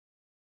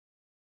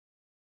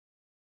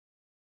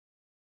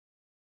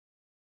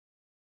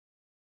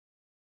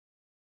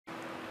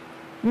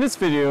In this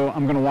video,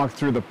 I'm going to walk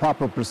through the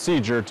proper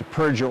procedure to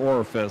purge your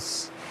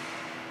orifice.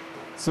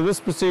 So this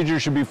procedure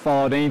should be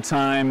followed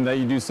anytime that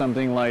you do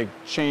something like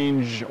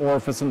change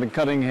orifice in the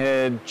cutting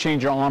head,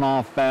 change your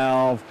on-off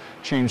valve,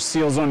 change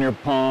seals on your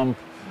pump,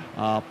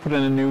 put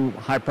in a new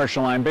high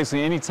pressure line.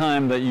 Basically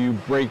anytime that you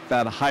break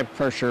that high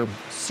pressure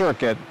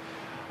circuit,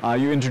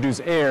 you introduce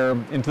air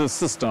into the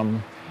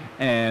system,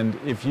 and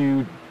if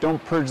you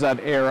don't purge that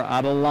air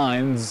out of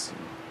lines,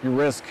 you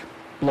risk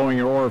blowing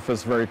your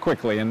orifice very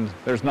quickly, and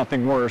there's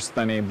nothing worse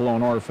than a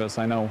blown orifice.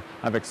 I know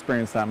I've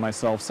experienced that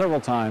myself several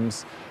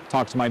times,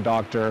 talked to my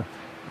doctor,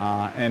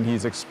 and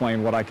he's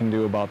explained what I can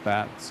do about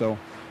that. So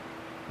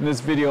in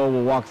this video,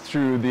 we'll walk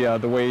through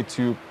the way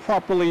to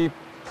properly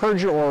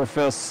purge your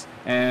orifice,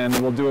 and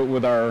we'll do it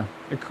with our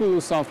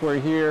Ikulu software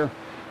here,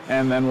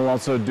 and then we'll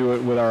also do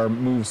it with our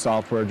Move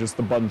software. Just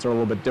the buttons are a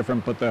little bit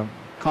different, but the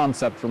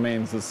concept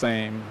remains the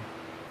same.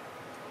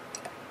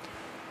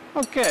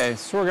 Okay,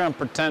 so we're going to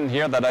pretend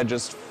here that I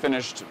just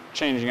finished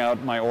changing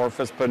out my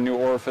orifice, put a new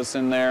orifice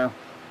in there.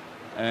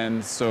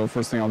 And so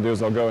first thing I'll do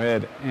is I'll go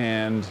ahead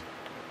and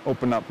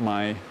open up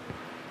my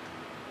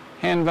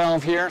hand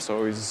valve here. So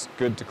always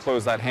good to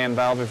close that hand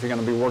valve if you're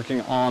going to be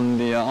working on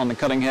the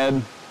cutting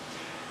head.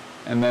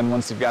 And then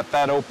once you've got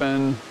that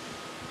open,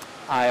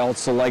 I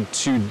also like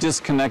to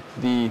disconnect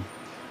the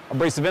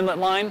abrasive inlet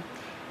line.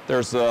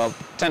 There's a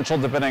potential,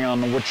 depending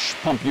on which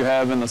pump you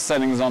have and the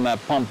settings on that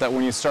pump, that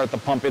when you start the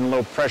pump in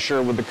low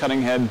pressure with the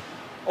cutting head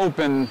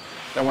open,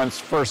 that when it's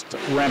first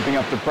ramping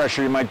up the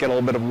pressure, you might get a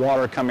little bit of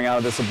water coming out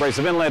of this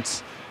abrasive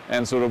inlet.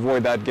 And so to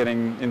avoid that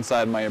getting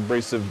inside my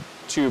abrasive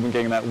tube and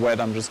getting that wet,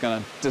 I'm just going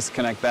to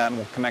disconnect that, and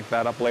we'll connect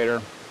that up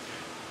later.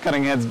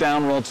 Cutting head's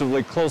down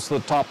relatively close to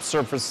the top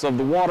surface of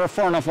the water,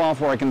 far enough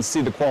off where I can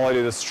see the quality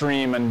of the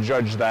stream and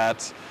judge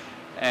that.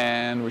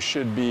 And we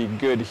should be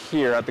good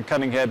here at the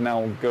cutting head. Now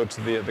we'll go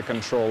to the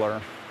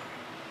controller.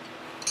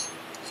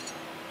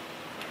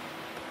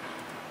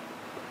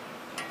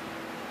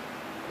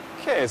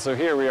 Okay, so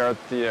here we are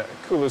at the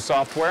Ikulu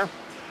software.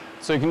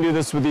 So you can do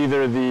this with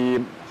either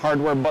the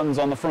hardware buttons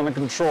on the front of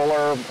the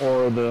controller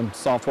or the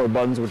software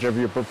buttons, whichever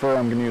you prefer.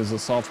 I'm going to use the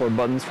software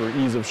buttons for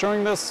ease of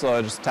showing this. So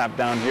I just tap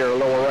down here,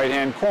 lower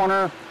right-hand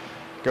corner,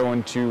 go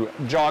into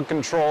jog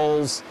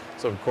controls.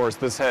 So of course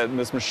this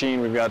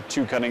machine, we've got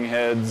two cutting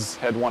heads,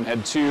 head 1,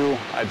 head 2.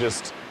 I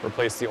just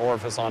replaced the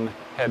orifice on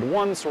head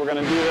 1, so we're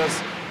going to do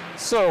this.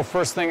 So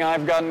first thing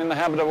I've gotten in the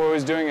habit of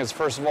always doing is,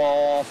 first of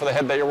all, for the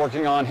head that you're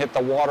working on, hit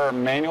the water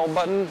manual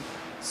button.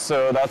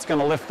 So that's going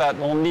to lift that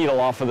little needle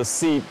off of the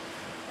seat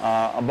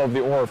above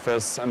the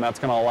orifice, and that's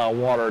going to allow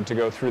water to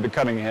go through the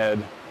cutting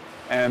head.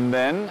 And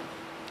then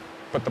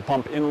put the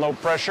pump in low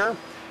pressure.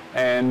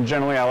 And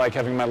generally I like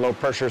having my low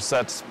pressure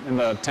set in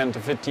the 10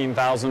 to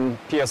 15,000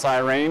 PSI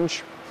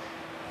range.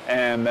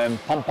 And then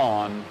pump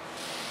on.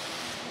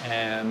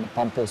 And the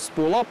pump will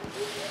spool up,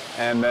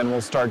 and then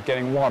we'll start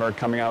getting water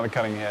coming out of the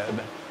cutting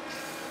head.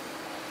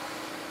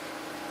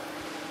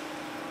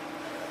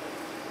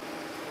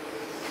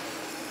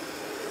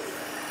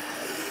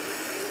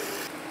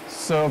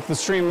 So if the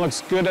stream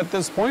looks good at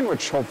this point,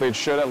 which hopefully it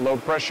should at low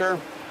pressure,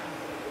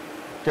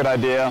 good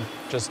idea.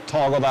 Just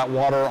toggle that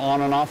water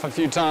on and off a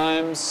few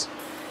times,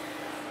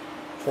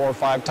 4 or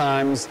 5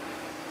 times.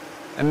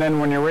 And then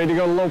when you're ready to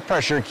go low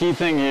pressure, key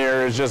thing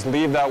here is just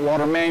leave that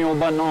water manual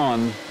button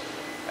on,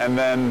 and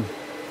then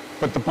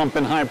put the pump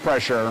in high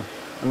pressure,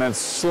 and then it's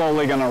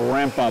slowly going to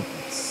ramp up.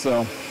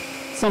 So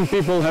some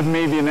people have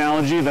made the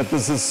analogy that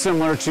this is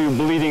similar to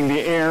bleeding the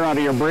air out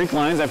of your brake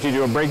lines after you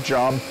do a brake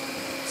job.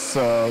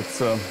 So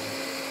it's a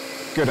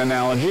good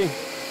analogy.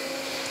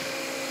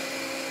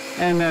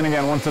 And then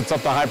again, once it's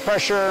up to high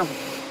pressure,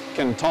 you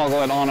can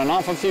toggle it on and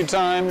off a few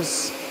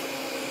times.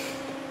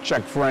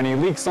 Check for any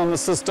leaks on the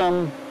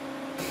system.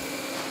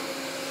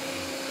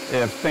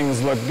 If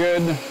things look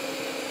good,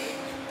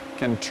 you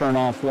can turn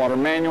off water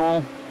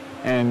manual,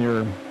 and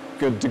you're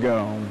good to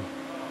go.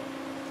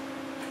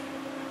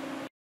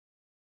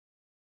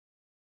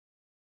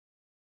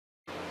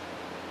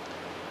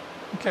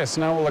 Okay,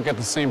 so now we'll look at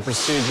the same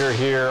procedure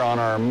here on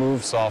our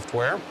Move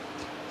software.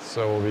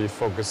 So we'll be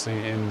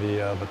focusing in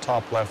the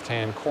top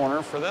left-hand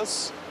corner for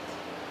this.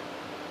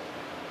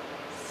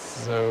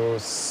 So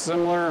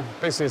similar,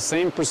 basically the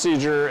same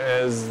procedure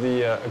as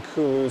the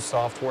Ikulu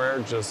software,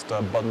 just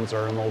buttons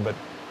are in a little bit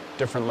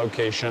different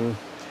location.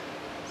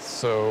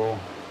 So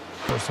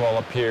first of all,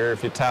 up here,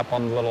 if you tap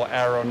on the little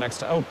arrow next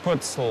to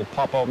outputs, little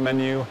pop-up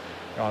menu, you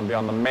want to be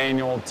on the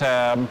manual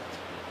tab,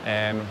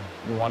 and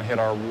we want to hit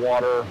our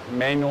water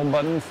manual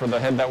button for the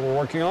head that we're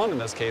working on. In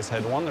this case,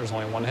 head 1, there's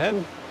only one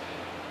head.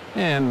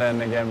 And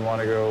then again, we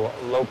want to go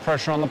low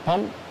pressure on the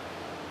pump,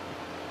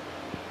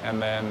 and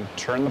then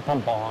turn the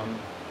pump on.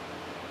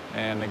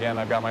 And again,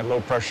 I've got my low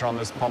pressure on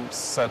this pump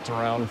set to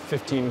around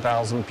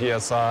 15,000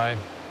 PSI.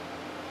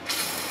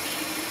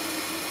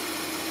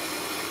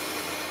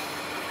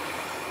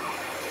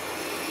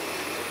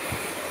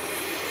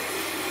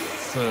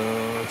 So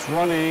it's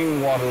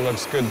running, water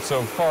looks good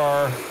so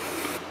far.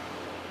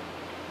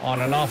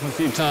 On and off a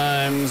few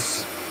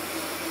times.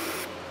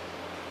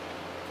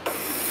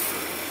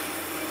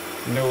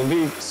 No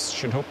leaks.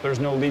 Should hope there's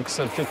no leaks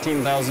at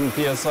 15,000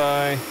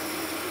 PSI.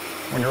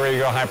 When you're ready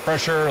to go high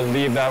pressure,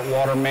 leave that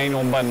water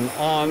manual button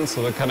on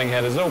so the cutting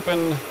head is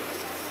open.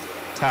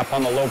 Tap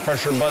on the low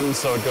pressure button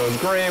so it goes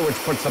gray, which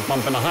puts the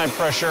pump into high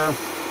pressure,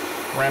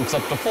 ramps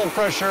up to full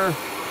pressure,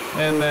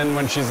 and then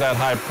when she's at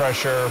high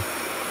pressure,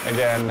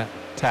 again,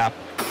 tap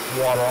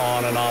water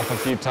on and off a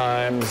few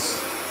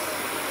times,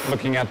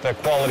 looking at the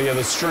quality of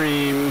the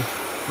stream,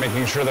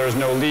 making sure there's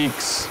no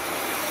leaks.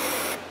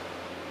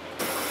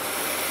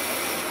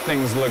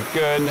 Things look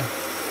good.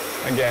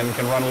 Again,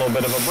 can run a little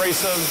bit of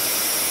abrasive,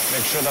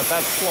 make sure that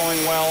that's flowing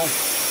well.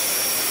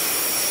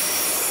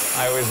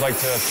 I always like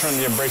to turn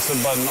the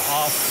abrasive button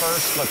off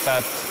first, let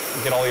that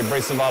get all the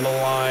abrasive out of the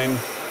line,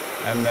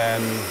 and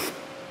then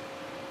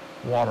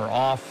water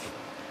off,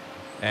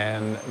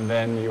 and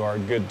then you are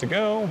good to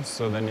go.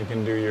 So then you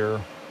can do your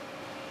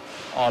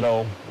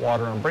auto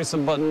water and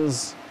abrasive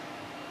buttons,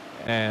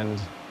 and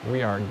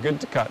we are good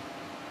to cut.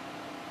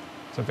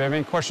 So if you have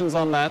any questions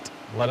on that,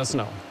 let us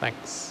know.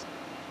 Thanks.